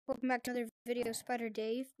Welcome back to another video, Spider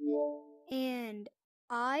Dave, and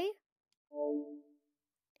I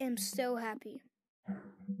am so happy.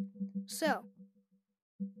 So,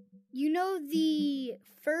 you know the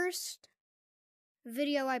first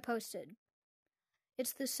video I posted?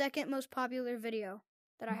 It's the second most popular video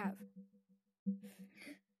that I have.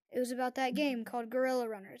 It was about that game called Gorilla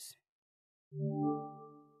Runners.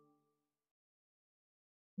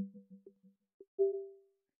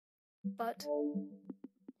 But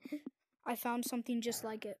I found something just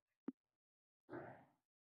like it.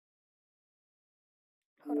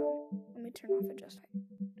 Hold on, let me turn off adjust height.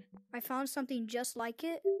 I found something just like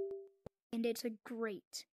it, and it's a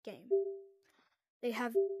great game.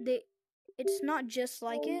 It's not just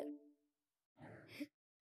like it,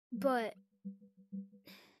 but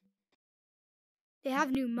they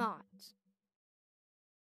have new mods.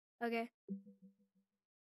 Okay?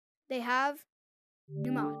 They have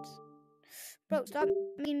new mods. Bro, stop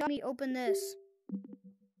me open this.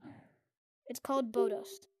 It's called bodus.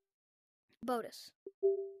 Bodus.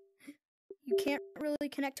 You can't really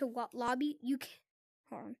connect to lobby.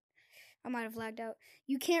 Hold on. I might have lagged out.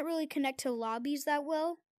 You can't really connect to lobbies that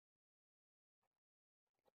well.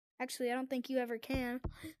 Actually, I don't think you ever can.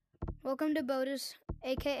 Welcome to bodus,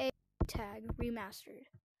 aka Tag Remastered.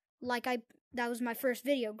 That was my first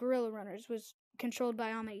video. Gorilla Runners was controlled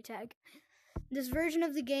by Tag. This version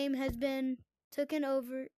of the game has been taken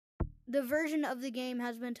over. The version of the game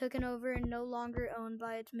has been taken over and no longer owned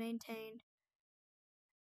by its maintained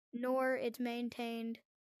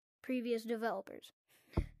previous developers.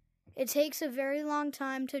 It takes a very long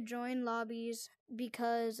time to join lobbies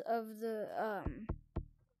because of the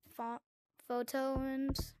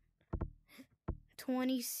photon's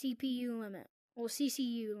 20 CPU limit. Well,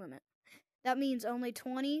 CCU limit. That means only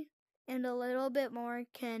 20 and a little bit more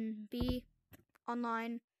can be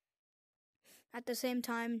online. At the same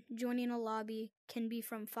time, joining a lobby can be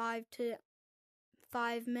from 5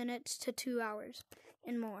 minutes to 2 hours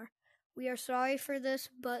and more. We are sorry for this,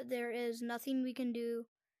 but there is nothing we can do.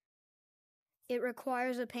 It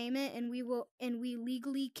requires a payment, and we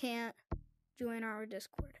legally can't join our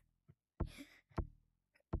Discord.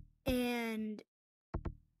 And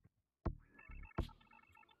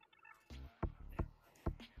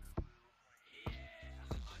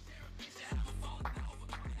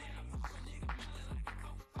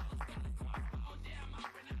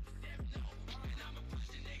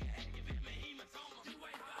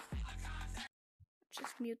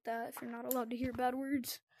just mute that if you're not allowed to hear bad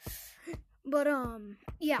words. But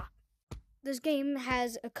yeah. This game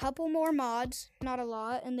has a couple more mods, not a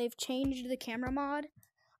lot, and they've changed the camera mod.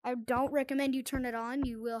 I don't recommend you turn it on.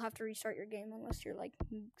 You will have to restart your game unless you're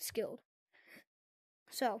skilled.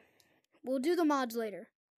 So, we'll do the mods later.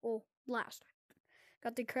 Well, last.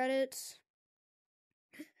 Got the credits.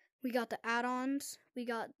 We got the add-ons. We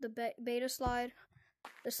got the beta slide.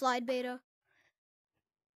 The slide beta.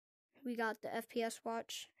 We got the FPS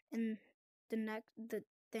watch and the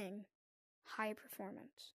thing. High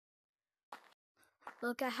performance.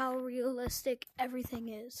 Look at how realistic everything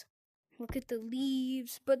is. Look at the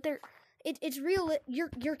leaves, but it's real.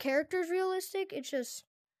 Your character's realistic. It's just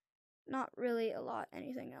not really a lot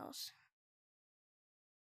anything else.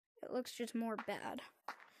 It looks just more bad,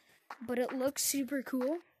 but it looks super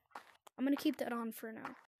cool. I'm gonna keep that on for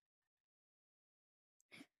now.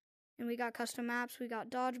 And we got custom maps. We got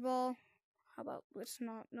dodgeball. How about let's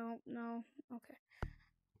not? No. Okay.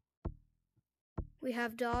 We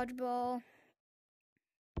have dodgeball.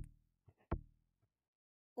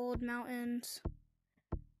 Old mountains.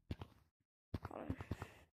 Hold on.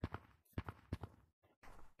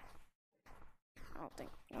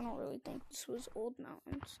 I don't really think this was old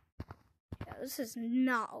mountains. Yeah, this is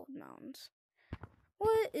not old mountains.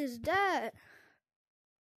 What is that?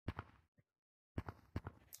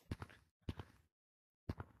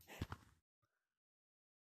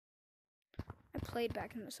 I played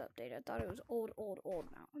back in this update. I thought it was old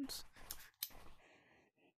mountains.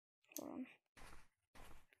 Hold on.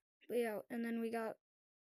 But yeah, and then we got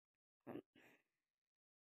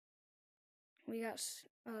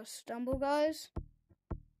Stumble Guys.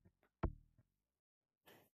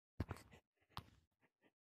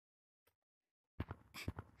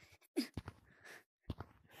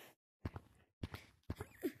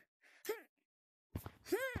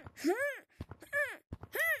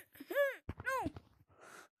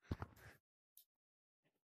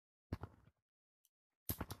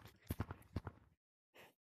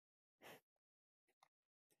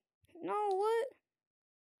 No, what?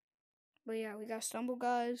 But yeah, we got Stumble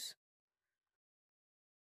Guys.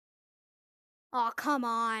 Oh, come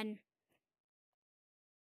on.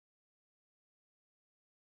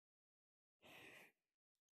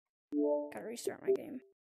 Gotta restart my game.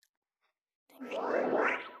 Dang it.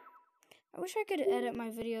 I wish I could edit my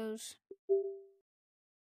videos,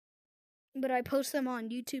 but I post them on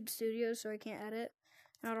YouTube Studios, so I can't edit.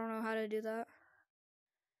 And I don't know how to do that.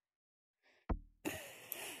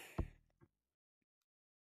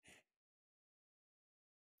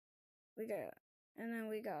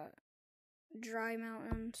 We got dry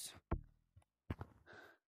mountains.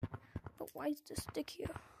 But why is this stick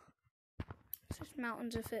here? It's just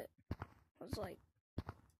mountains if it was like,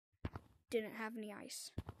 didn't have any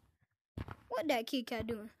ice. What that Kit Kat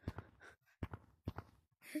doing?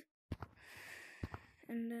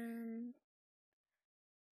 And then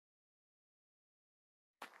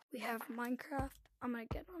we have Minecraft. I'm gonna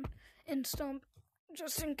get on Instump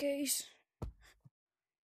just in case.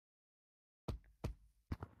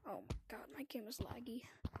 Oh my god, my game is laggy.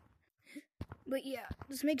 But yeah,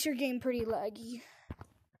 this makes your game pretty laggy.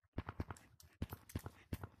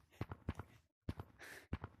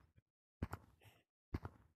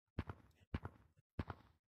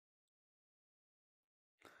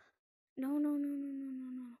 No.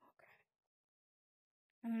 Okay.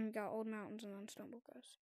 And then we got old mountains and then stumble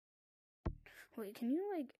guys. Wait, can you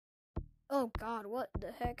like... Oh god, what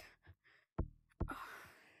the heck?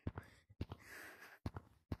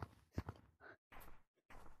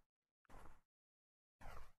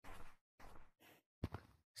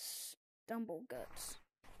 Stumble guts.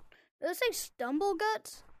 Did it say stumble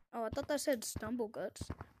guts? Oh, I thought that said stumble guts.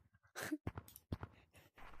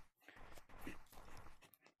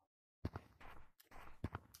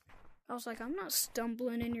 I was like, I'm not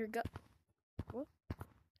stumbling in your gut. What?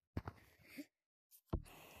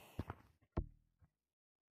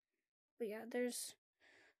 But yeah, there's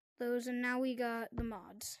those, and now we got the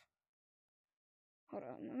mods. Hold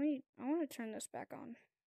on, I want to turn this back on.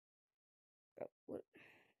 Oh, what?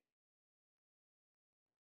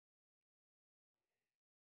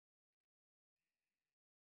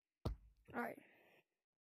 Alright.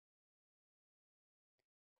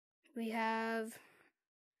 We have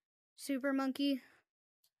Super Monkey,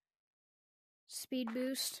 Speed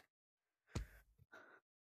Boost.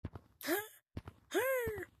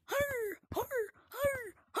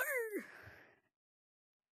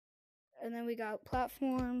 And then we got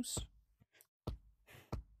platforms.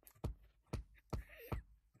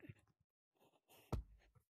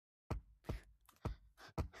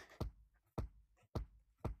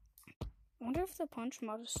 I wonder if the punch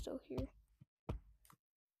mod is still here.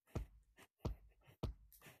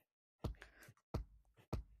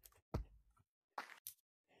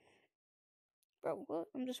 Bro, what?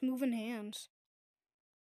 I'm just moving hands.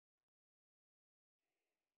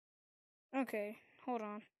 Okay, hold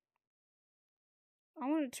on. I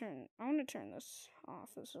want to turn this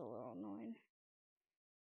off. This is a little annoying.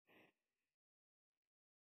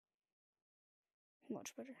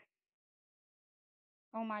 Much better.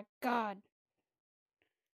 Oh my god.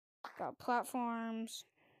 Got platforms.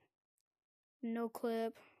 No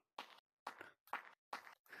clip.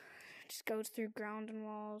 Just goes through ground and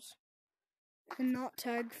walls. And not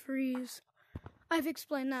tag freeze. I've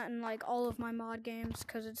explained that in like all of my mod games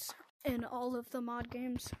because it's in all of the mod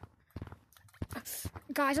games.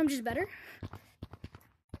 Guys, I'm just better.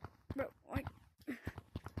 Bro, like,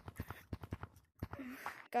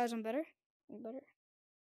 guys, I'm better. I'm better.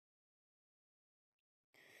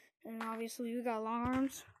 And obviously we got long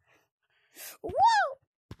arms. Whoa!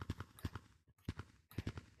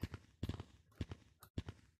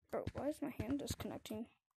 Bro, why is my hand disconnecting?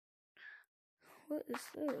 What is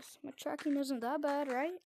this? My tracking isn't that bad,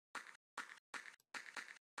 right?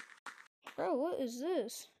 Bro, what is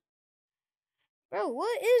this? Bro,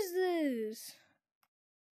 what is this?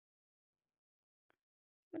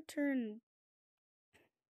 I'm gonna turn...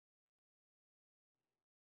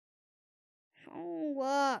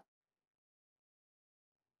 Oh,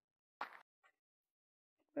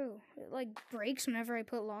 Bro, it like breaks whenever I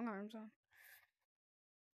put long arms on.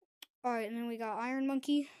 Alright, and then we got Iron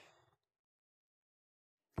Monkey.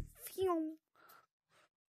 Phew.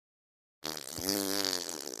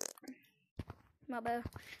 My bad.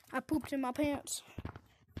 I pooped in my pants.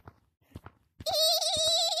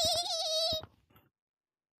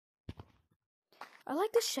 I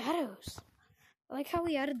like the shadows. I like how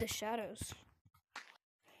we added the shadows.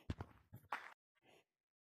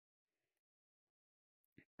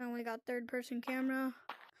 And we got third-person camera.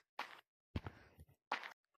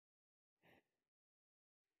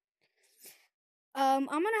 I'm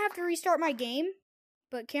gonna have to restart my game,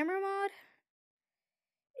 but camera mod,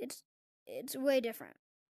 it's way different.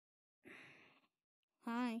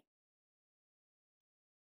 Hi.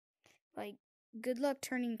 Like, good luck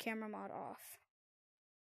turning camera mod off.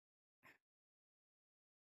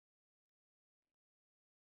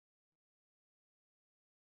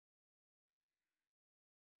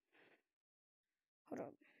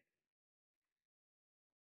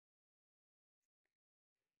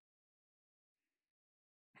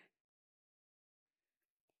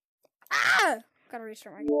 Ah! Gotta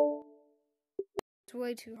restart my game. It's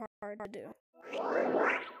way too hard to do.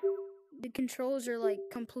 The controls are like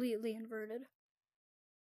completely inverted.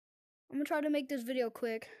 I'm gonna try to make this video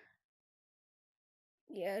quick.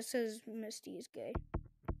 Yeah, it says Misty is gay.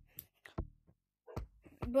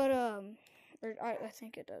 But, I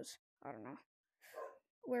think it does. I don't know.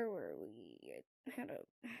 Where were we?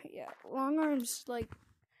 Yeah, long arms, like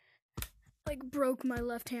broke my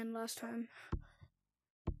left hand last time.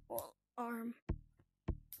 Well, arm.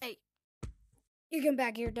 Hey, you come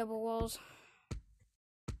back here, double walls.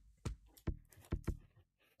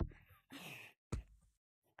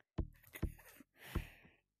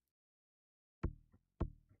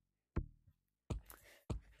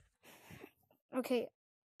 Okay,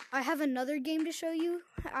 I have another game to show you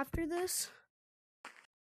after this.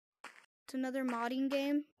 It's another modding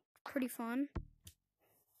game. Pretty fun.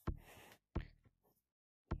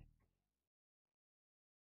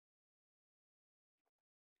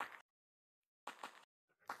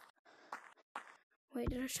 Wait,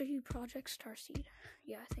 did I show you Project Starseed?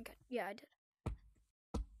 Yeah, I did.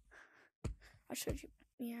 I showed you.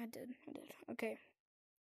 Yeah, I did. Okay.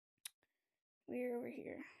 We're over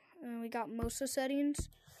here. And we got MOSA settings.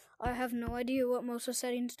 I have no idea what MOSA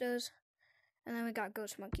settings does. And then we got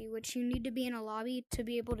Ghost Monkey, which you need to be in a lobby to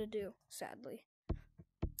be able to do, sadly.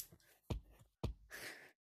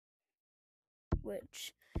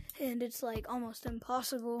 And it's like almost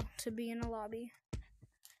impossible to be in a lobby.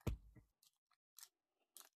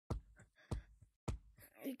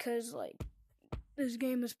 Because like, this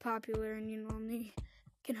game is popular and you only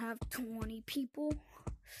can have 20 people.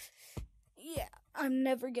 Yeah, I'm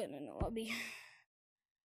never getting in a lobby.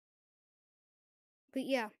 But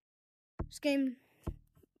yeah, this game,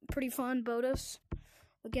 pretty fun, bodus.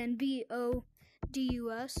 Again,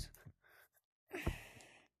 BODUS.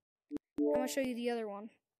 I'm gonna show you the other one.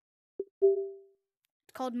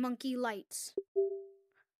 It's called Monkey Lights.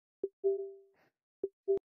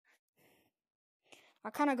 I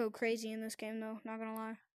kind of go crazy in this game though, not gonna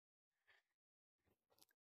lie.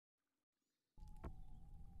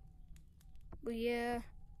 But yeah,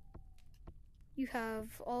 you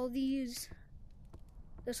have all these.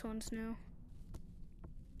 This one's new.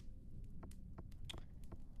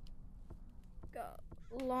 Got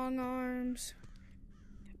long arms.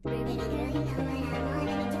 Baby. I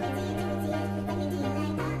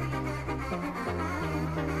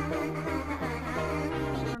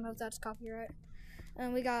don't know if that's copyright.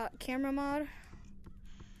 And we got camera mod.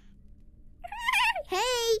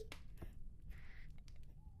 Hey!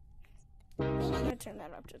 I'm gonna turn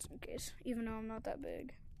that up just in case, even though I'm not that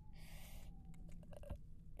big.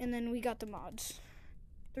 And then we got the mods.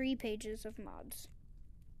 3 pages of mods.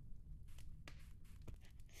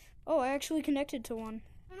 Oh, I actually connected to one.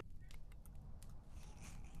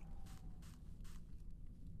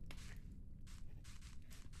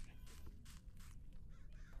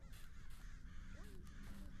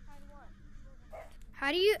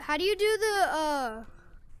 How do you do the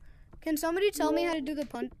can somebody tell me how to do the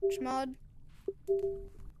punch mod?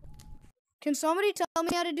 Can somebody tell me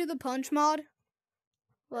how to do the punch mod?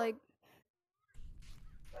 Like,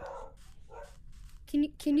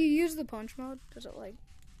 can you use the punch mod? Does it like?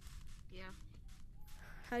 Yeah.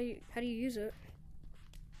 How do you use it?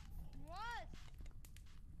 What?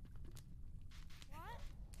 What?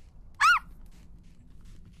 Ah!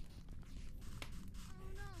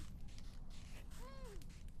 Oh no.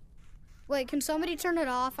 Wait, can somebody turn it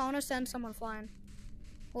off? I want to send someone flying.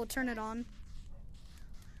 We'll turn it on.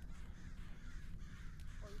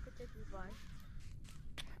 Well, you could take me flying.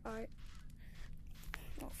 Alright.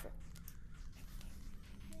 Oh, frick.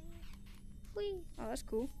 Whee. Oh, that's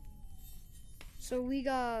cool. So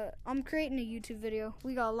I'm creating a YouTube video.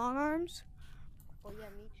 We got long arms. Oh yeah,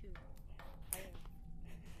 me too. I am.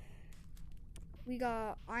 We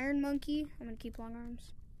got Iron Monkey. I'm gonna keep long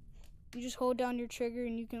arms. You just hold down your trigger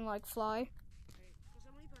and you can like fly. Right. Can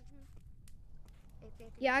somebody punch me? Hey,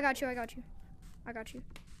 Yeah, I got you.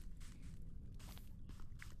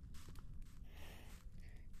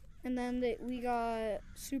 And then we got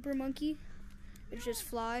Super Monkey. It's just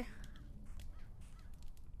fly.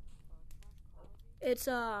 It's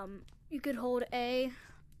you could hold A.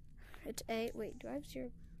 It's A. Wait, do I have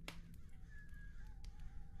 0?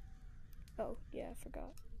 Oh yeah, I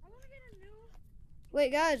forgot. I want to get a new.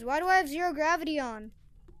 Wait, guys, why do I have 0 gravity on?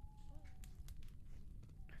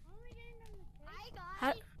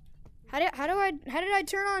 How did I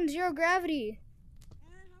turn on 0 gravity?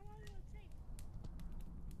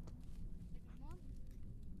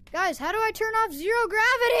 Guys, how do I turn off 0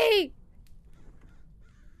 gravity?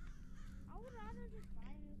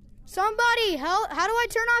 Somebody, how do I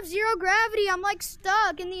turn off zero gravity? I'm like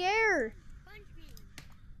stuck in the air. Punch me.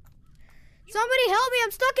 Somebody help me,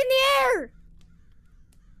 I'm stuck in the air.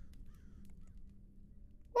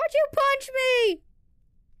 Why'd you punch me?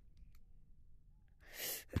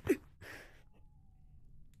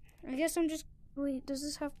 I guess I'm just, wait, does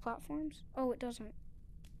this have platforms? Oh, it doesn't.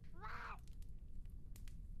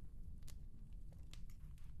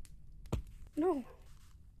 No.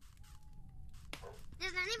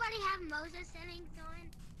 Does anybody have Moses settings on?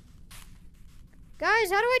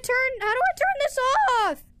 Guys, how do I turn this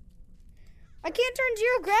off? I can't turn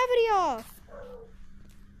zero gravity off.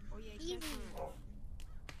 Oh yeah, Easy.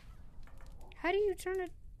 How do you turn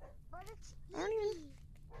it? But it's I don't even- easy.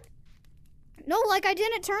 No, like I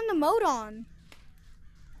didn't turn the mode on.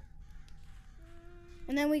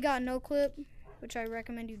 And then we got no clip, which I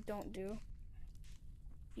recommend you don't do.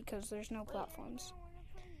 Because there's no platforms.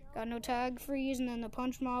 Got no tag freeze, and then the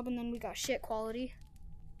punch mob, and then we got shit quality.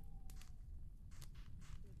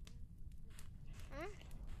 Huh?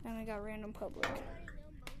 Then we got random public. Anybody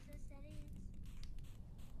know Moses settings?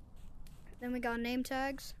 Then we got name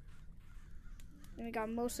tags. Then we got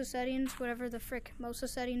MOSA settings, whatever the frick MOSA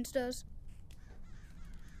settings does.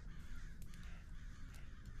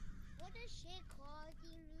 What does shit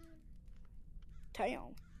quality mean?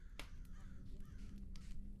 Damn.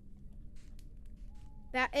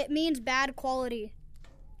 It means bad quality.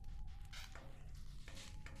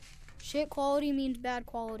 Shit quality means bad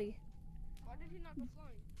quality. Why did he not go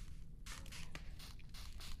flying?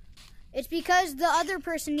 It's because the other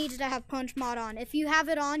person needs to have punch mod on. If you have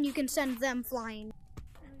it on, you can send them flying.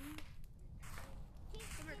 Come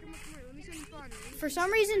here. Let me send you flying. For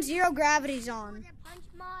some reason, zero gravity's on. Was it punch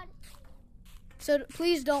mod? So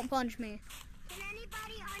please don't punch me. Can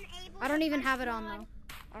anybody unable? I don't even punch have it on mod? though.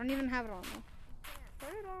 I don't even have it on though.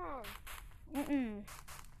 Turn it on. Mm-mm.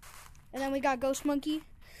 And then we got Ghost Monkey.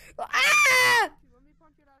 Ah! Let me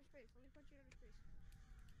punch it out of space.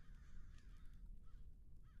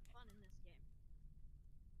 Fun in this game.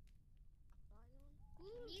 Can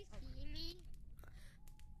you see me?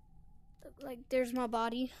 Like, there's my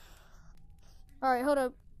body. Alright, hold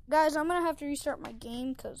up. Guys, I'm gonna have to restart my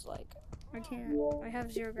game because, like, I can't. I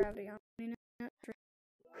have zero gravity on.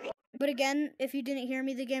 But again, if you didn't hear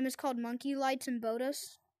me, the game is called Monkey Lights and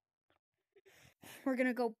Bodus. We're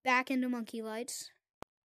gonna go back into Monkey Lights.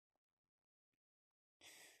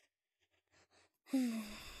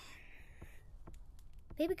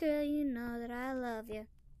 Baby girl, you know that I love you.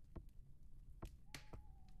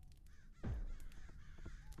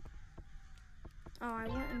 Oh, I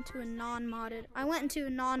went into a non-modded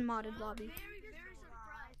lobby. Very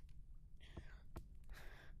surprised.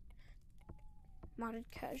 Modded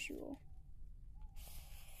casual.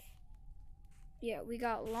 Yeah, we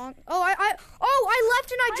got long. Oh, I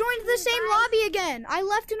left and I joined the same lobby again. I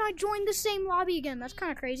left and I joined the same lobby again. That's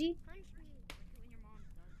kind of crazy. Punch me.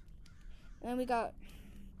 And then we got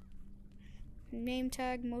name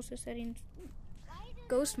tag, most of settings, Why does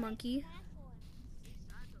Ghost it have Monkey. platforms?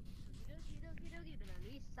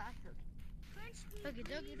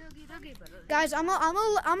 Guys, I'm a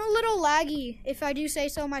little laggy if I do say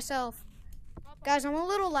so myself. Guys, I'm a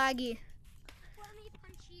little laggy. Let me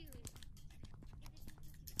punch you.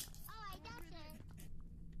 Oh, I got it.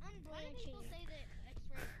 I'm Why do people blanching. say that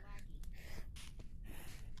X-ray is laggy?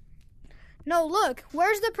 No, look,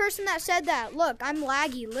 where's the person that said that? Look, I'm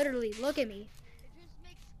laggy, literally. Look at me. It just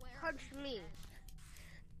makes square. Punch me.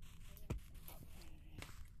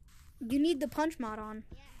 You need the punch mod on.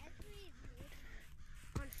 Yeah, X-ray is good.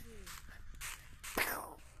 Punch me.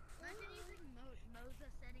 Imagine using Moza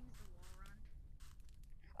settings to wall run.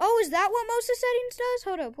 Oh, is that what MOSA settings does?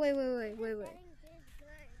 Hold up, wait. Settings is good.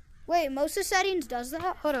 Wait, MOSA settings does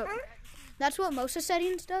that? Hold up. That's what MOSA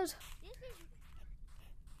settings does? This is.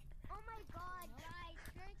 Oh my god, guys.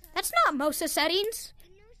 That's not MOSA settings.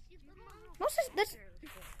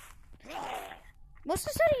 MOSA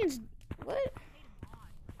settings. What?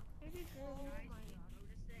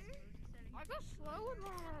 I go slow with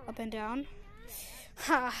long run. Up and down.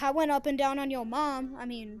 Ha, I went up and down on your mom. I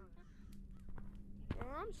mean,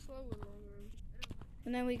 I'm slow with long run.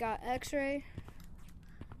 and then we got X-ray.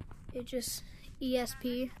 It just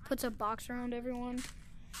ESP puts a box around everyone.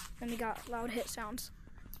 Then we got loud hit sounds.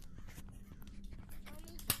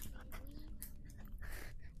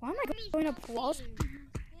 Why am I going up walls?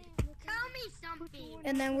 Tell me something.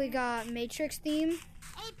 And then we got Matrix theme,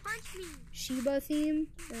 Hey, punch me. Shiba theme,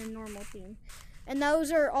 and normal theme. And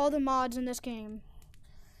those are all the mods in this game.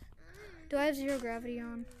 Do I have zero gravity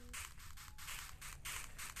on?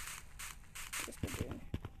 Yes, I do. Give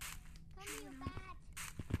me a bat.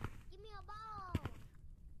 Give me a ball.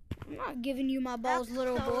 Giving you my balls, That's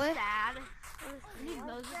little so boy. sad. You need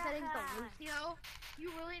Moses settings to Lucio?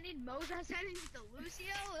 You really need Moses settings to Lucio?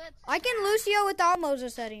 That's I can Lucio without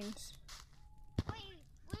Moses settings. Wait,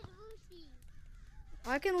 where's Lucy?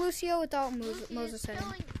 I can Lucio without Lucy Moses is settings.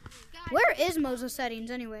 killing me. Guys, Where is Moses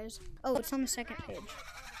settings, anyways? Oh, it's on the second page.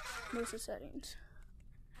 Moses settings.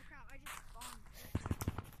 oh crap, I just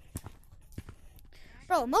spawned.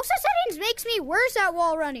 Bro, Moses settings makes me worse at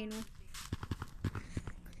wall running.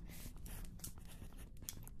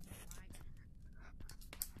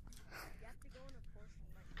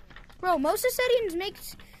 Bro, Moses settings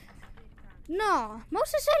makes... No,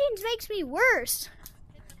 Moses settings makes me worse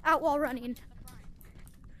at wall running.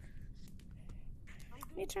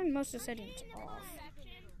 Let me turn Moses settings off. Is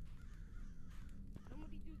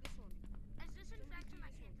this infection? I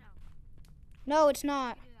can't tell. No, it's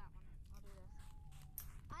not.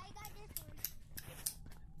 I got this one.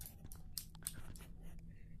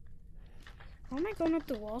 Why am I going up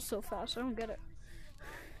the wall so fast? I don't get it.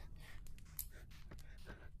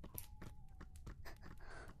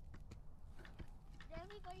 Is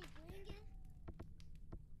everybody doing it?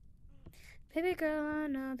 Baby girl, I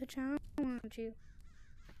know that I want you.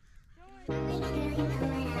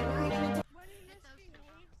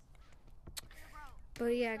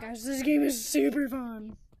 But yeah, guys, this game is super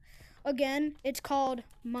fun. Again, it's called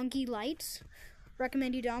Monkey Lights.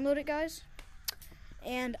 Recommend you download it, guys.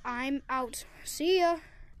 And I'm out. See ya.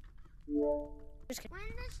 Just kidding. When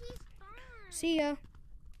does she spawn? See ya.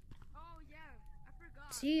 Oh yeah, I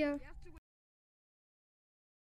forgot. See ya. Yeah.